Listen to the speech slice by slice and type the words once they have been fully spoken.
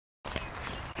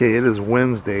Okay, it is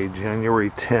Wednesday, January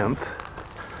 10th.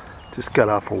 Just got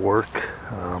off of work.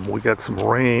 We got some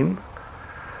rain.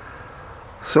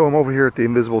 So I'm over here at the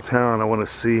Invisible Town. I want to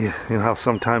see, how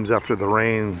sometimes after the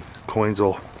rain, coins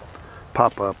will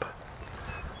pop up.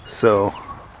 So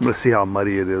I'm going to see how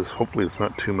muddy it is. Hopefully it's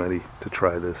not too muddy to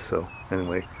try this. So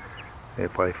anyway,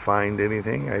 if I find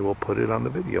anything, I will put it on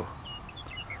the video.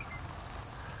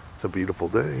 It's a beautiful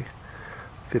day.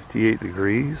 58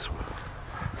 degrees,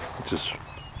 which is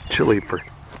chilly for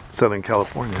Southern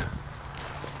California.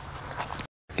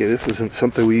 Okay, this isn't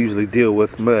something we usually deal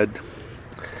with, mud.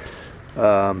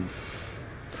 But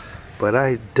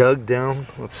I dug down,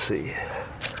 let's see,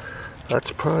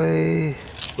 that's probably,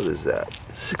 what is that,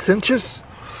 6 inches?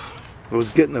 I was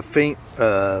getting a faint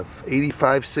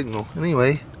 85 signal.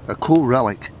 Anyway, a cool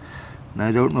relic. And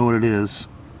I don't know what it is,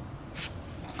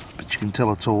 but you can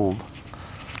tell it's old.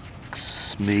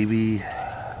 It's maybe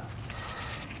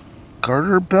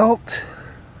garter belt.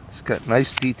 It's got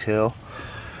nice detail.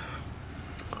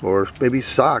 Or maybe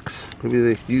socks. Maybe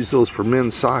they use those for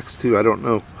men's socks too. I don't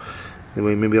know.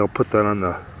 Anyway, maybe I'll put that on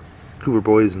the Hoover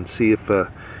Boys and see if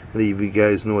any of you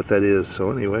guys know what that is.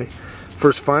 So anyway,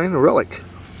 first find, a relic,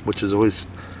 which is always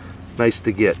nice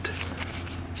to get.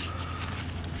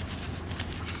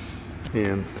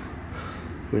 And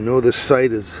we know this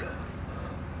site is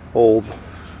old,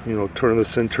 turn of the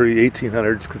century,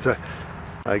 1800s, because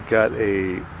I got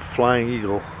a flying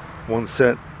eagle, one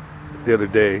cent, the other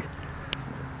day.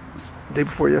 Day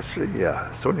before yesterday,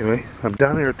 yeah. So anyway, I'm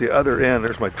down here at the other end.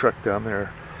 There's my truck down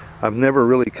there. I've never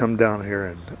really come down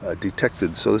here and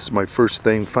detected, so this is my first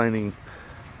time finding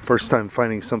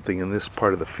something in this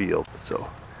part of the field. So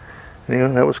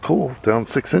anyway, that was cool. Down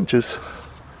 6 inches.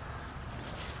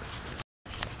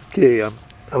 Okay,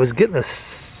 I was getting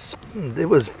it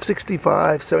was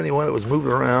 65, 71. It was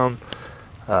moving around.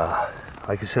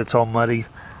 Like I said, it's all muddy.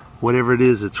 Whatever it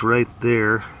is, it's right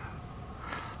there.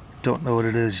 Don't know what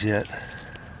it is yet.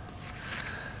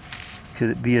 Could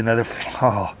it be another?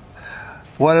 Oh,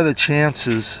 what are the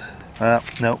chances?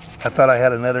 No, I thought I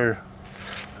had another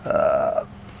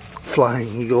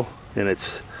flying eagle, and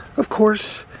it's, of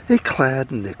course, a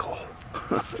clad nickel.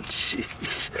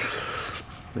 Jeez.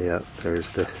 Yeah,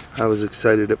 there's I was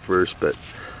excited at first, but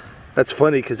that's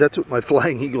funny because that's what my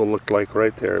flying eagle looked like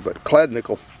right there. But clad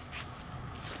nickel.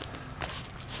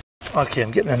 Okay,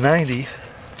 I'm getting a 90.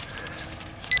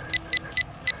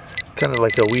 Kind of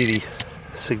like a weedy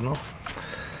signal.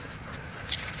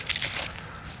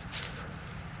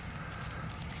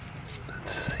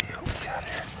 Let's see what we got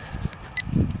here.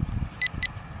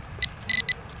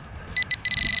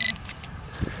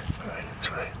 Alright,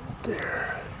 it's right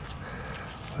there.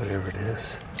 Whatever it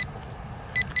is.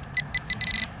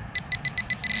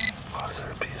 Oh, is there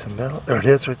a piece of metal? There it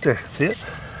is right there. See it?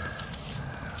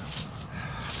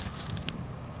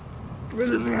 Right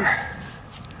in there.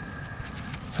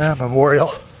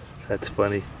 Memorial. That's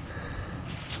funny.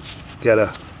 Got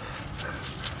a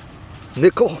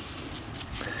nickel,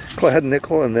 clad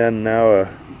nickel, and then now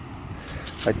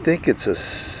I think it's a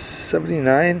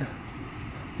 79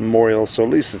 memorial, so at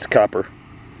least it's copper.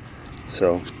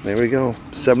 So there we go,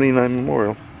 79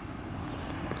 memorial.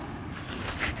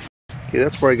 Okay,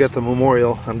 that's where I got the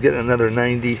memorial. I'm getting another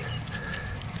 90,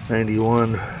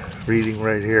 91 reading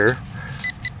right here.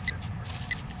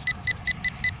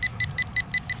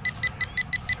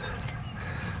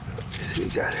 Let's see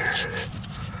what we got here.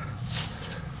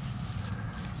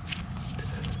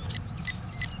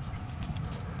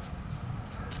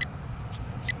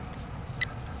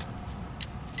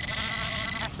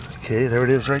 Okay, there it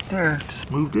is right there.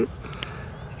 Just moved it.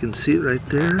 You can see it right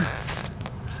there.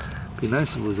 Be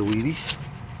nice if it was a weedy.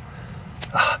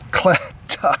 Ah, clad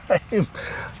time.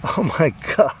 Oh my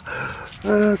god.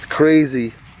 That's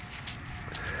crazy.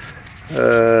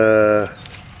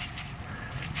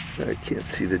 I can't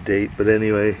see the date, but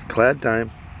anyway, clad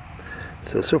time.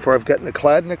 So far I've gotten a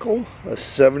clad nickel, a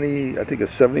 70, I think a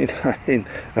 79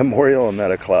 memorial, and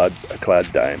not a clad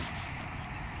dime.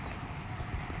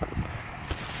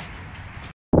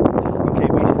 Okay,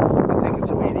 I think it's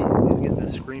a weedy. He's getting a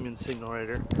screaming signal right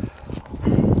here.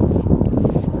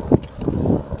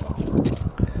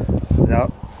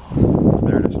 Out.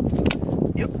 There it is.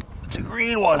 Yep, it's a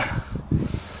green one.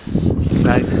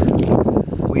 Nice.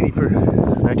 Weedy for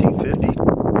 1950.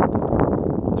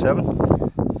 7.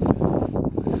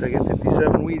 So I get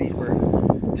 57 weedy for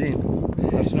Gene.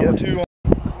 That's number 2.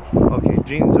 Okay,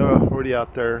 Gene's already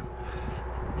out there.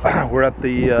 We're at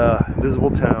the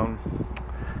Invisible Town.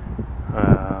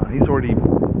 He's already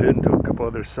been to a couple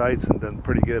other sites and done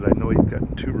pretty good. I know he's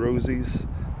gotten 2 rosies,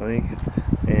 I think.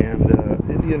 And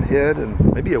Indian head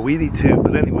and maybe a weedy too.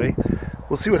 But anyway,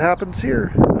 we'll see what happens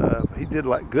here. He did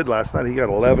good last night. He got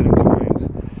 11 coins.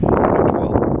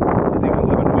 Well, I think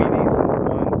 11 weedies and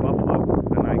 1 buffalo.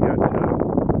 And I got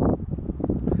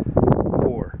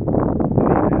 4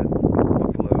 Indian head,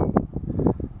 buffalo,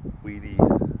 weedy.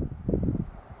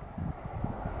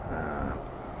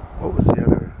 What was the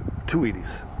other? 2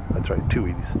 weedies. That's right, 2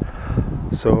 weedies.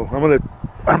 So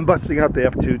I'm busting out the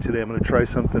F2 today. I'm going to try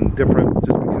something different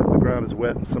just because the ground is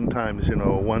wet and sometimes, you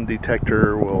know, one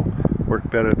detector will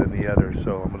work better than the other.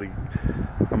 So I'm going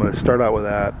to start out with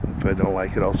that. If I don't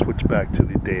like it, I'll switch back to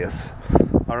the Deus.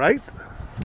 All right.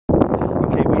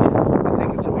 Okay, I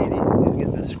think it's a weedy. He's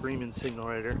getting a screaming signal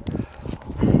right here.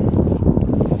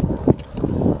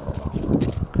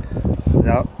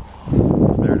 Yep.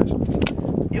 There it is.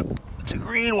 Yep, it's a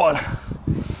green one.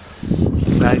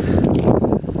 Nice.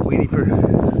 Weedy for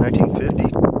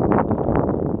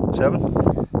 1957.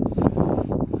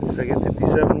 Looks like a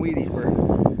 57 weedy for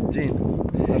Gene.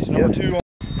 That's number 2.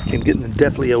 I'm getting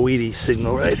definitely a weedy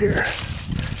signal right here. 92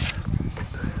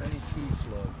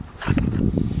 slug.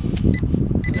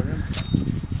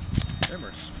 Them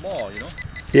are small, you know?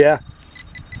 Yeah.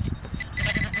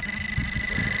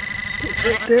 It's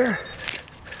right there.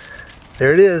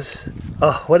 There it is.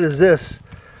 Oh, what is this?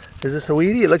 Is this a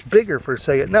weedy? It looked bigger for a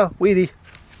second. No, weedy.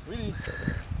 Weedy.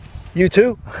 You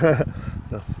too?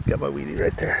 No, got my weedy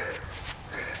right there.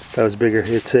 That was bigger.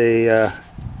 It's a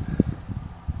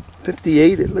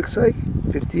 58, it looks like.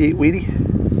 58 weedy.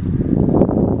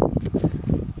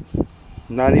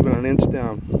 Not even an inch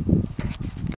down.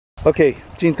 Okay,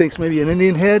 Gene thinks maybe an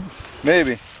Indian head.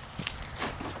 Maybe.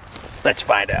 Let's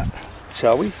find out.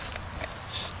 Shall we?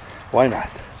 Why not?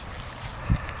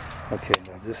 Okay,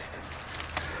 now just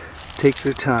take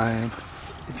your time.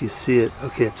 If you see it.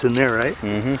 Okay, it's in there, right?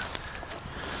 Mm-hmm.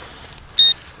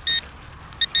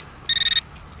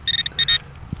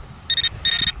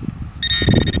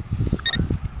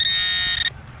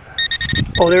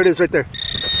 Oh, there it is right there.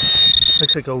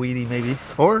 Looks like a weedy maybe.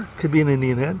 Or could be an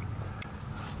Indian head.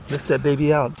 Lift that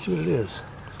baby out, see what it is.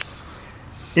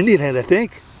 Indian head, I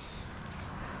think.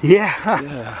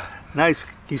 Yeah. Nice.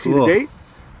 Can you see the date?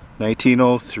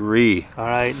 1903. All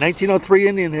right, 1903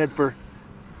 Indian head for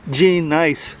Gene.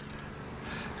 Nice.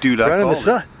 Dude, I called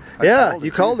it. Yeah,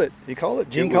 you called it. You called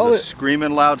it. Gene called it. It was a screaming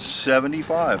loud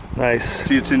 75. Nice.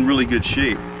 See, it's in really good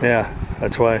shape. Yeah,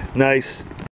 that's why. Nice.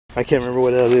 I can't remember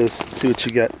what that is. See what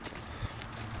you got.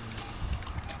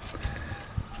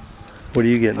 What are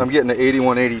you getting? I'm getting an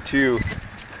 8182.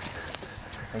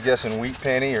 I'm guessing wheat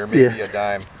penny or maybe a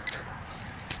dime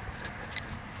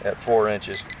at 4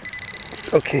 inches.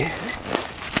 Okay.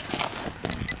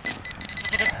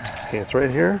 Okay, it's right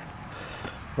here.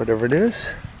 Whatever it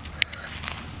is.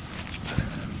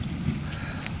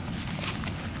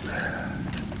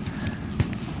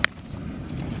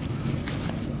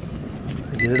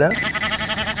 Get it out.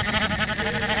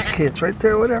 Okay, it's right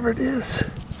there, whatever it is.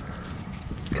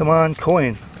 Come on,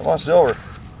 coin. Come on, silver.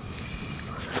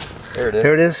 There it is.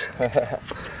 There it is.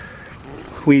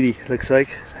 Weedy, looks like.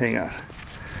 Hang on.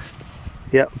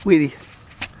 Yep, weedy.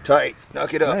 Tight.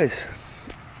 Knock it up. Nice.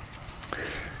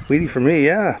 Weedy for me,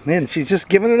 yeah. Man, she's just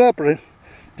giving it up, right?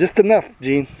 Just enough,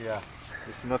 Gene. Yeah.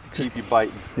 Just enough to keep you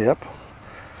biting. Yep.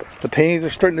 The pains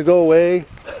are starting to go away.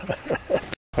 All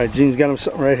right, Gene's got him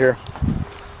something right here.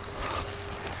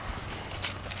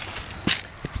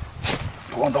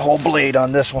 I want the whole blade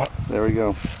on this one. There we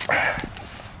go.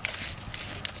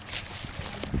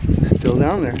 Still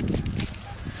down there.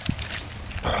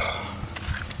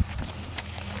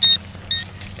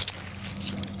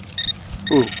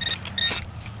 Ooh.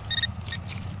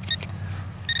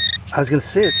 I was gonna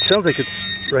say, it sounds like it's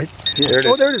right here. There it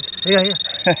is. Oh, there it is. Yeah, yeah.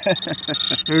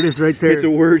 There it is right there. It's a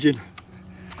virgin.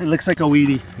 It looks like a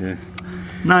weedy. Yeah.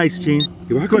 Nice, Gene.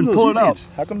 Go ahead and pull it out.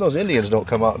 How come those Indians don't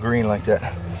come out green like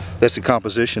that? That's the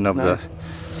composition of the...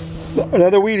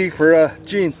 Another weedy for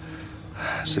Gene.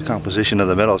 It's the composition of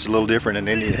the metal. It's a little different in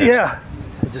Indian head. Yeah,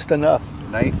 just enough.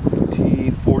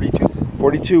 1942.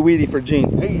 42 weedy for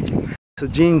Gene. Hey. So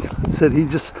Gene said he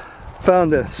just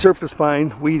found a surface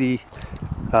fine weedy.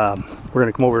 We're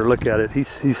gonna come over and look at it.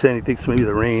 He's saying he thinks maybe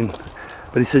the rain,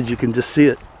 but he said you can just see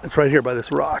it. It's right here by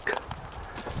this rock.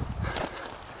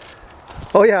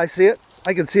 Oh yeah, I see it.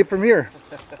 I can see it from here.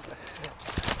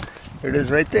 There it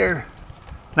is right there.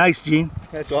 Nice, Gene.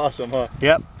 That's awesome, huh?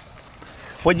 Yep.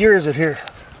 What year is it here?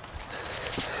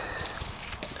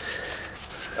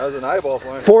 That was an eyeball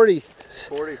flying. 40.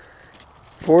 40.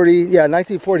 40, yeah,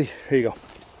 1940. Here you go.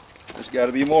 There's got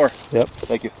to be more. Yep.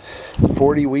 Thank you.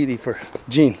 40 weedy for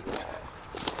Gene.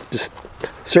 Just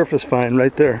surface fine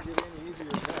right there.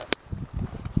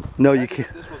 No, you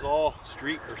can't. This was all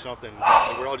street or something.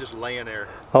 Like we're all just laying there.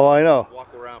 Oh, I know.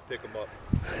 Walk around, pick them up.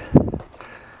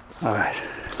 All right.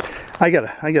 I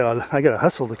gotta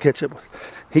hustle to catch up.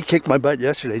 He kicked my butt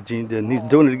yesterday, Gene did, and he's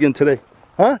doing it again today.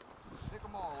 Huh? Pick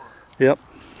them all up. Yep.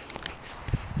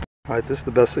 All right, this is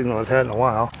the best signal I've had in a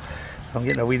while. I'm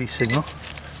getting a weedy signal.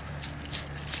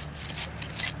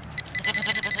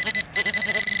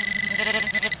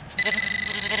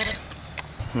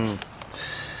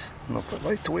 I don't know if I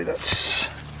like the way that's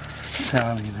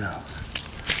sounding now.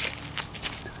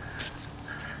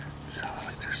 Sounding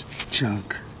like there's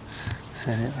junk. Is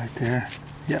that it right there?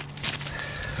 Yep.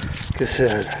 Like I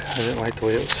said, I didn't like the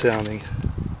way it was sounding.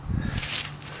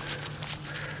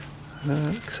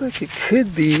 Looks like it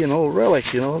could be an old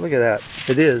relic, you know. Look at that.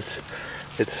 It is.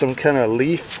 It's some kind of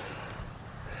leaf.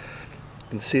 You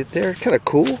can see it there. Kind of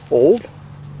cool. Old.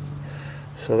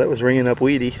 So that was ringing up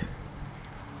weedy.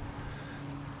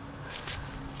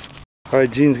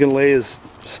 Alright, Gene's going to lay his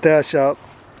stash out.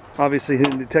 Obviously he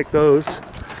didn't detect those.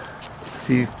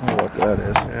 I don't know what that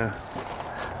is. Yeah.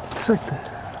 Looks like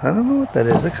I don't know what that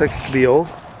is. Looks like it could be old.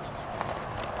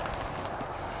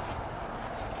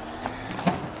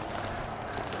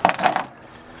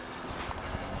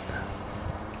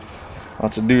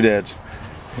 Lots of doodads.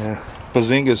 Yeah.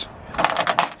 Bazingas.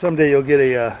 Someday you'll get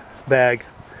a bag.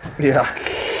 Yeah.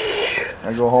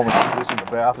 I go home and do this in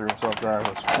the bathroom sometimes.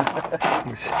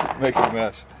 Make a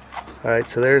mess. Alright,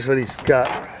 so there's what he's got.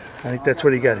 I think that's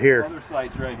what he got here. Other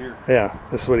sites right here. Yeah,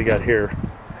 this is what he got here.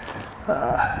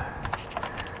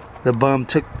 The bum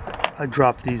I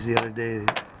dropped these the other day.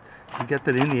 He got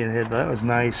that Indian head, but that was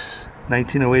nice.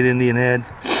 1908 Indian head.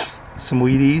 Some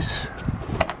Wheaties.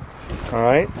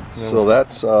 Alright. So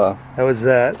that's that was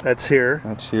that. That's here.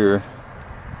 That's here.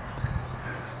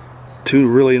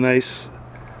 Two really nice.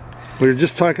 We were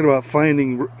just talking about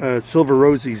finding silver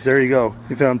rosies. There you go.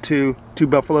 We found two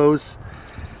buffaloes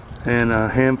and a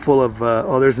handful of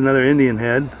oh, there's another Indian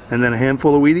head and then a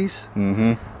handful of Wheaties.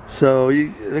 Mm-hmm. So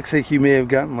it looks like you may have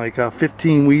gotten like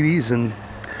 15 Wheaties and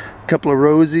a couple of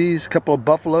rosies, a couple of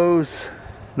buffaloes.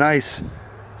 Nice.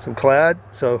 Some clad.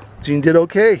 So Gene did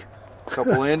okay.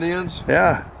 Couple Indians.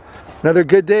 Yeah. Another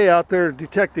good day out there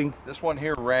detecting. This one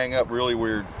here rang up really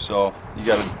weird. So you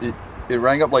gotta it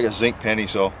rang up like a zinc penny.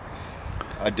 So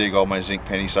I dig all my zinc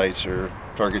penny sites or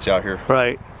targets out here.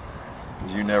 Right.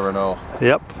 You never know.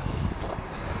 Yep.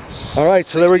 All right,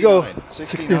 so there we go.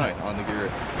 69 on the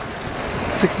Garrett.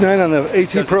 69 on the AT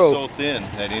Because Pro. it's so thin.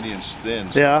 That Indian's thin.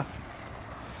 So. Yeah.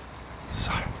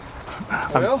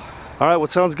 Well. All right. Well,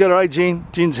 sounds good. All right, Gene.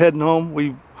 Gene's heading home.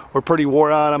 We're pretty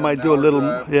wore out. I might do a little.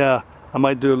 Drive. Yeah. I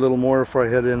might do a little more before I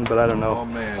head in, but I don't know. Oh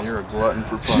man, you're a glutton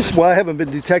for It's punishment. just, well, I haven't been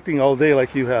detecting all day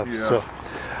like you have. Yeah. So.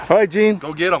 All right, Gene.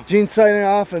 Go get them. Gene's signing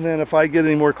off, and then if I get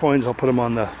any more coins, I'll put them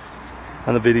on the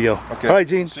video. Okay. All right,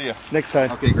 Gene. See ya. Next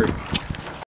time. Okay, great.